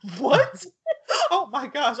here? What? Oh my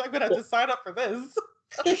gosh, I'm gonna have to sign up for this.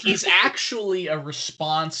 He's actually a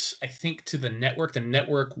response, I think, to the network. The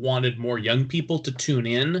network wanted more young people to tune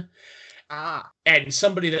in. And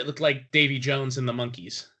somebody that looked like Davy Jones and the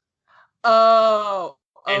Monkees. Oh,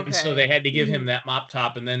 okay. And so they had to give him that mop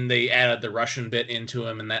top, and then they added the Russian bit into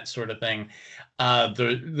him and that sort of thing.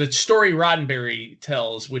 The story Roddenberry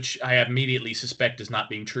tells, which I immediately suspect is not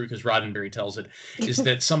being true because Roddenberry tells it, is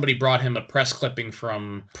that somebody brought him a press clipping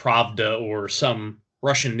from Pravda or some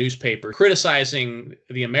Russian newspaper criticizing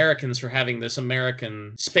the Americans for having this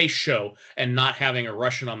American space show and not having a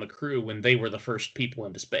Russian on the crew when they were the first people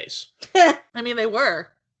into space. I mean, they were.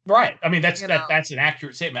 Right. I mean, that's an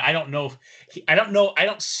accurate statement. I don't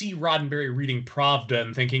see Roddenberry reading Pravda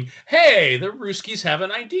and thinking, hey, the Ruskies have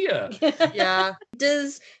an idea. Yeah.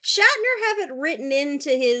 Does Shatner have it written into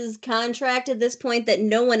his contract at this point that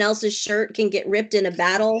no one else's shirt can get ripped in a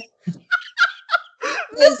battle?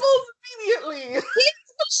 Nipples immediately.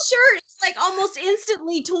 His shirt is like almost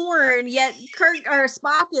instantly torn, yet Kirk or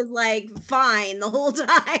Spock is like fine the whole time.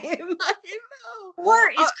 I know.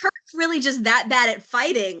 Or is Kirk really just that bad at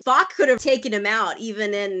fighting? Spock could have taken him out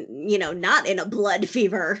even in, not in a blood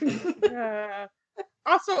fever. Yeah.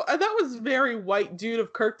 Also, that was very white dude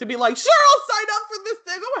of Kirk to be like, sure, I'll sign up for this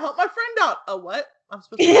thing. I'm gonna help my friend out. Oh, what? I'm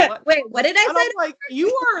supposed to do what? Wait, what did I And say? I'm like,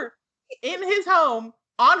 you are in his home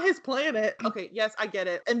on his planet. Okay, yes, I get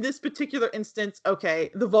it. In this particular instance,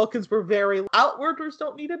 okay, the Vulcans were very outwarders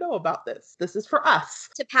don't need to know about this. This is for us.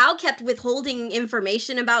 T'Pau kept withholding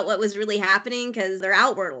information about what was really happening because they're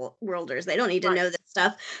outworlders. They don't need to know this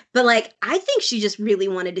stuff. But like, I think she just really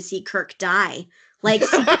wanted to see Kirk die. Like,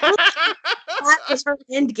 that was her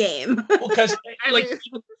end game. Well, because like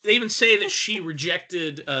they even say that she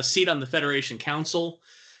rejected a seat on the Federation Council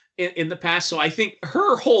in the past. So I think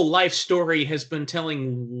her whole life story has been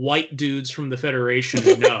telling white dudes from the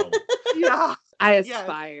Federation no. Yeah. I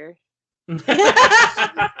aspire. Pretty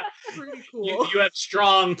cool. You have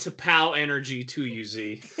strong T'Pau energy too, you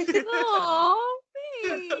Z. Aw,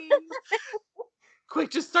 thanks.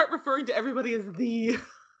 Quick, just start referring to everybody as the.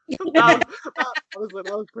 That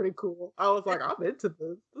was pretty cool. I was like, I'm into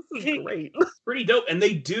this. This is great. Pretty dope. And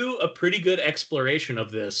they do a pretty good exploration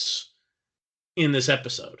of this in this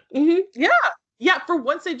episode. Mm-hmm. Yeah, for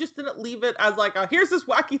once they just didn't leave it as like, here's this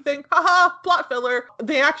wacky thing, haha, plot filler.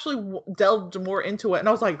 They actually delved more into it, and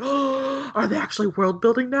I was like, oh, are they actually world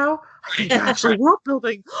building now? I think they're actually world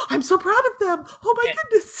building. I'm so proud of them. Oh my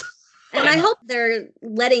goodness. And I hope they're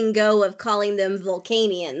letting go of calling them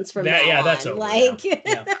Vulcanians from now on. That's over. Like,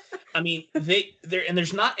 yeah. I mean,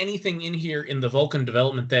 there's not anything in here in the Vulcan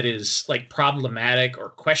development that is like problematic or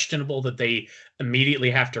questionable that they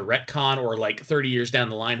immediately have to retcon or like 30 years down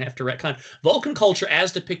the line have to retcon. Vulcan culture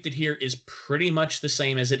as depicted here is pretty much the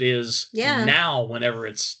same as it is now whenever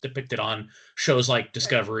it's depicted on shows like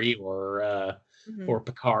Discovery or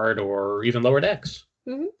Picard or even Lower Decks.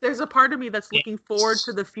 Mm-hmm. There's a part of me that's looking forward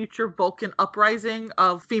to the future Vulcan uprising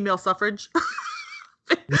of female suffrage.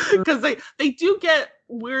 Because they do get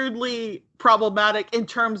weirdly problematic in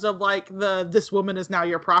terms of like this woman is now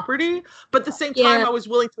your property, but at the same time I was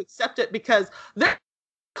willing to accept it because there are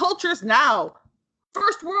cultures now,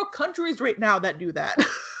 first world countries right now that do that.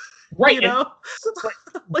 Right. You know?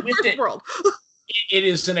 Like first world. It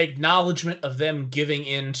is an acknowledgement of them giving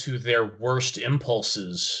in to their worst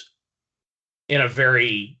impulses in a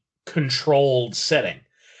very controlled setting.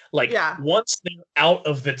 Like, once they're out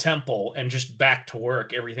of the temple and just back to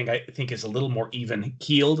work, everything I think is a little more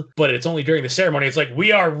even-keeled. But it's only during the ceremony. It's like,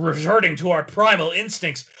 we are reverting to our primal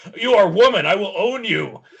instincts. You are woman. I will own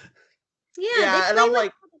you. Yeah, and I'm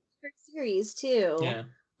like... series, too. Yeah.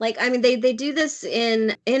 Like, I mean, they do this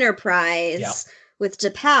in Enterprise with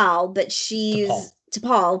T'Pau, but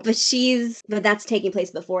but that's taking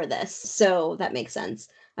place before this. So that makes sense.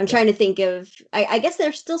 I'm trying to think of, I guess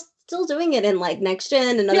they're still doing it in like Next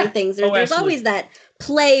Gen and other things. There's always that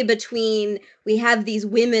play between we have these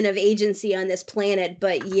women of agency on this planet,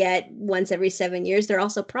 but yet once every 7 years they're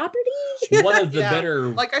also property. One of the better,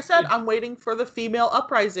 like I said, I'm waiting for the female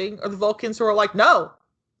uprising or the Vulcans who are like, no,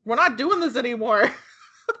 we're not doing this anymore.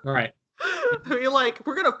 All right. We're like,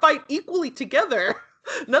 we're gonna fight equally together.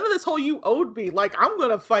 None of this whole you owed me. Like, I'm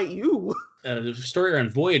gonna fight you. The story on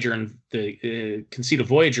Voyager and the conceit of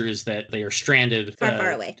Voyager is that they are stranded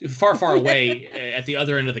far away at the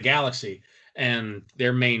other end of the galaxy, and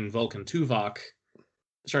their main Vulcan Tuvok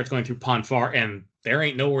starts going through Ponfar, and there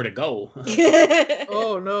ain't nowhere to go.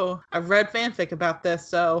 Oh no, I've read fanfic about this,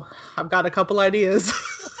 so I've got a couple ideas.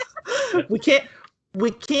 we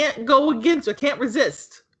can't go against or can't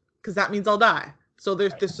resist, because that means I'll die. So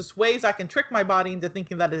there's just ways I can trick my body into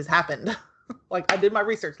thinking that it has happened. Like, I did my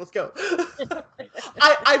research. Let's go.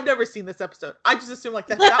 I've never seen this episode. I just assumed like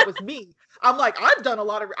that was me. I'm like, I've read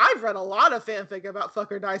a lot of fanfic about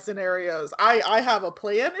fuck or die scenarios. I have a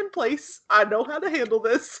plan in place. I know how to handle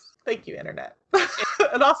this. Thank you, internet.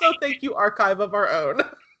 And also thank you, archive of our own.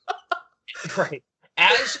 Right.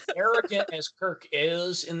 As arrogant as Kirk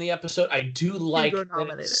is in the episode, I do like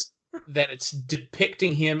that it's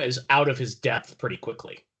depicting him as out of his depth pretty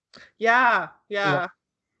quickly. Yeah.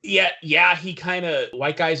 Yeah, he kind of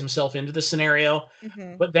white guys himself into the scenario,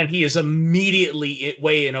 but then he is immediately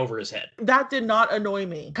way in over his head. That did not annoy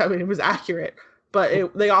me. I mean, it was accurate,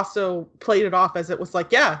 but they also played it off as it was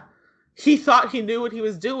like, he thought he knew what he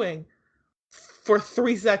was doing for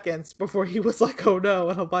 3 seconds before he was like, oh no.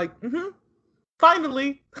 And I'm like,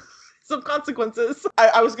 finally, some consequences.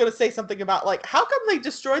 I was going to say something about like, how come they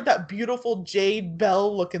destroyed that beautiful Jade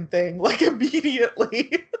Bell looking thing like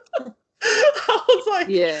immediately? I was like,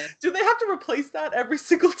 do they have to replace that every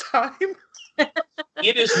single time?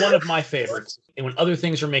 It is one of my favorites. And when other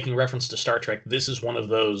things are making reference to Star Trek, this is one of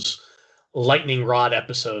those lightning rod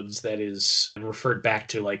episodes that is referred back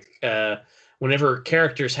to, like, whenever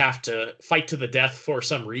characters have to fight to the death for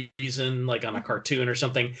some reason, like on a cartoon or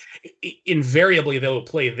something, invariably they will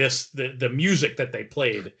play the music that they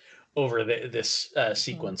played over this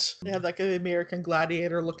sequence. They have like an American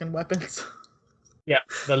Gladiator looking weapons. Yeah,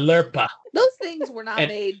 the Lerpa. Those things were not And-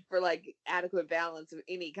 made for like adequate balance of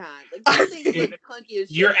any kind. Like those things look clunky as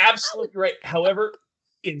shit. You're absolutely right. However,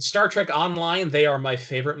 in Star Trek Online, they are my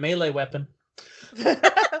favorite melee weapon.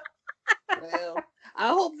 Well, I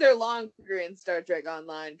hope they're longer in Star Trek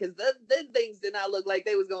Online because them things did not look like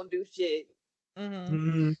they was gonna do shit.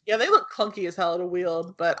 Yeah, they look clunky as hell to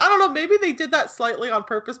wield, but I don't know, maybe they did that slightly on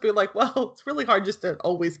purpose, being like, well, it's really hard just to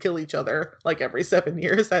always kill each other like every 7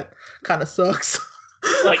 years. That kind of sucks.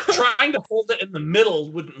 Like trying to hold it in the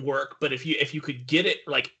middle wouldn't work, but if you could get it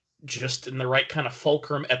like just in the right kind of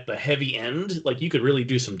fulcrum at the heavy end, like you could really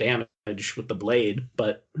do some damage with the blade,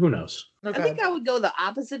 but who knows? Okay. I think I would go the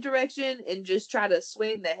opposite direction and just try to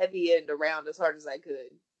swing the heavy end around as hard as I could.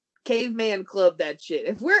 Caveman club that shit.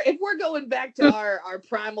 If we're going back to our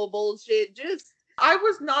primal bullshit, just I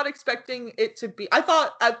was not expecting it to be. I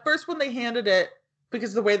thought at first when they handed it,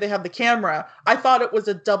 because of the way they have the camera, I thought it was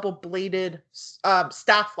a double-bladed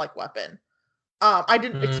staff-like weapon. I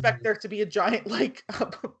didn't expect there to be a giant like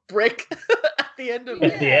brick at the end of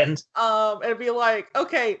it. At the end. And be like,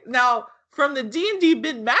 okay, now from the D&D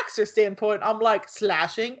min-maxer standpoint, I'm like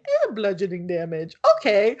slashing and bludgeoning damage.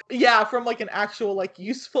 Okay. Yeah, from like an actual like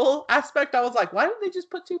useful aspect, I was like, why didn't they just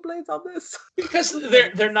put 2 blades on this? Because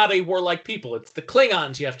they're not a warlike people. It's the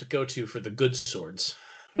Klingons you have to go to for the good swords.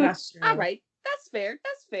 That's true. all right. That's fair.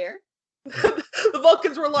 That's fair. The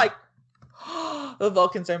Vulcans were like, the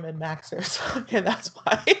Vulcans are min-maxers. Okay, that's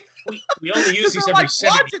why. We only use these They're every like,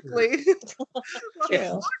 70 logically,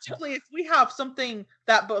 Yeah. logically, if we have something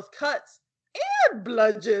that both cuts and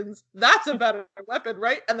bludgeons, that's a better weapon,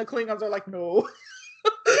 right? And the Klingons are like, no.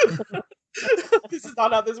 This is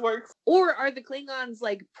not how this works. Or are the Klingons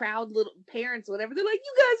like proud little parents, whatever? They're like,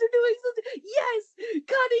 you guys are doing something. Yes,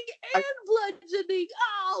 cutting and bludgeoning.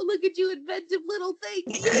 Oh, look at you, inventive little thing,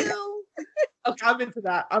 you. Okay, I'm into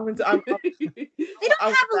that. I'm They don't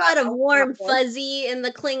have a lot of warm fuzzy in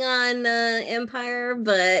the Klingon Empire,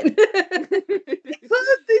 but But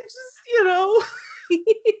they just, you know.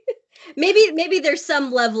 maybe there's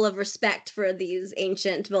some level of respect for these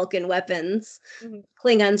ancient Vulcan weapons. Mhm.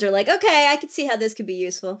 Klingons are like, okay, I can see how this could be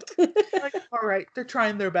useful. Like, all right, they're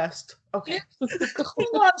trying their best. Okay.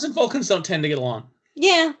 Klingons and Vulcans don't tend to get along.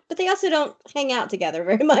 Yeah, but they also don't hang out together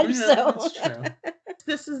very much. Yeah, So that's true.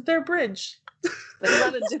 This is their bridge. There's a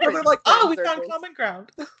lot of So different they're like, oh, we friend found circles. common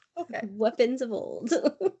ground. Okay. weapons of old.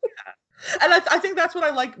 And I think that's what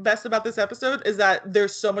I like best about this episode is that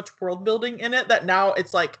there's so much world building in it that now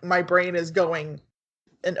it's like my brain is going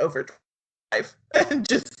in overdrive and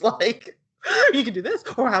just like, you can do this,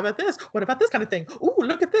 or how about this? What about this kind of thing? Ooh,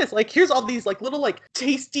 look at this! Like, here's all these like little like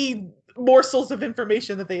tasty morsels of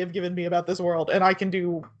information that they have given me about this world, and I can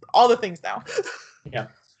do all the things now. Yeah.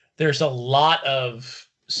 There's a lot of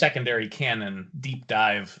secondary canon, deep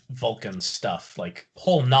dive Vulcan stuff, like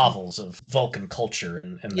whole novels of Vulcan culture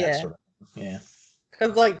and that Yeah. sort of thing. Yeah.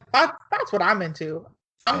 Because like that's what I'm into.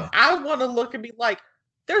 Yeah. I want to look and be like,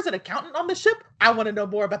 there's an accountant on the ship. I want to know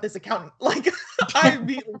more about this accountant. Like, I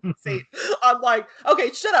immediately say, I'm like,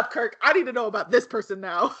 okay, shut up, Kirk. I need to know about this person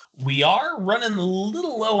now. We are running a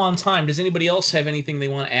little low on time. Does anybody else have anything they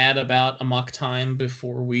want to add about Amok Time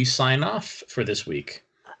before we sign off for this week?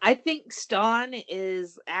 I think Ston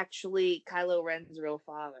is actually Kylo Ren's real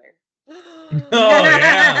father. Oh,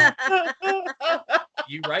 yeah.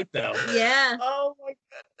 You're right, though. Yeah. Oh my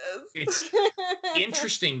goodness. It's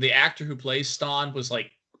interesting. The actor who plays Ston was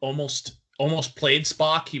like almost played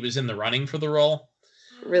Spock. He was in the running for the role.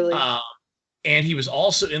 Really? And he was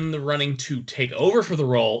also in the running to take over for the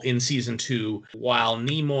role in season 2 while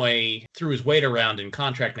Nimoy threw his weight around in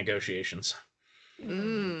contract negotiations.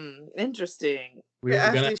 Interesting. We were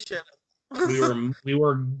As gonna he should. we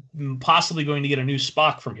were possibly going to get a new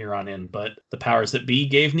Spock from here on in, but the powers that be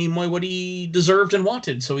gave Nimoy what he deserved and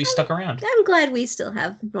wanted, so he stuck around. I'm glad we still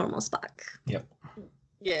have normal Spock. Yep.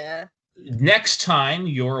 Yeah. Next time,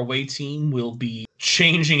 your away team will be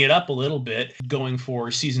changing it up a little bit, going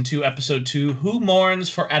for season 2, episode 2, Who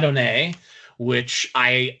Mourns for Adonai, which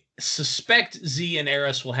I suspect Z and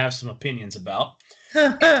Eris will have some opinions about.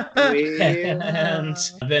 And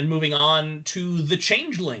then moving on to The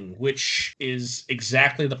Changeling, which is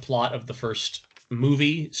exactly the plot of the first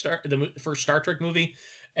first Star Trek movie.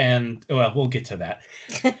 And, well, we'll get to that.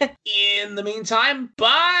 In the meantime,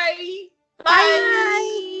 bye!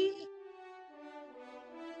 Bye.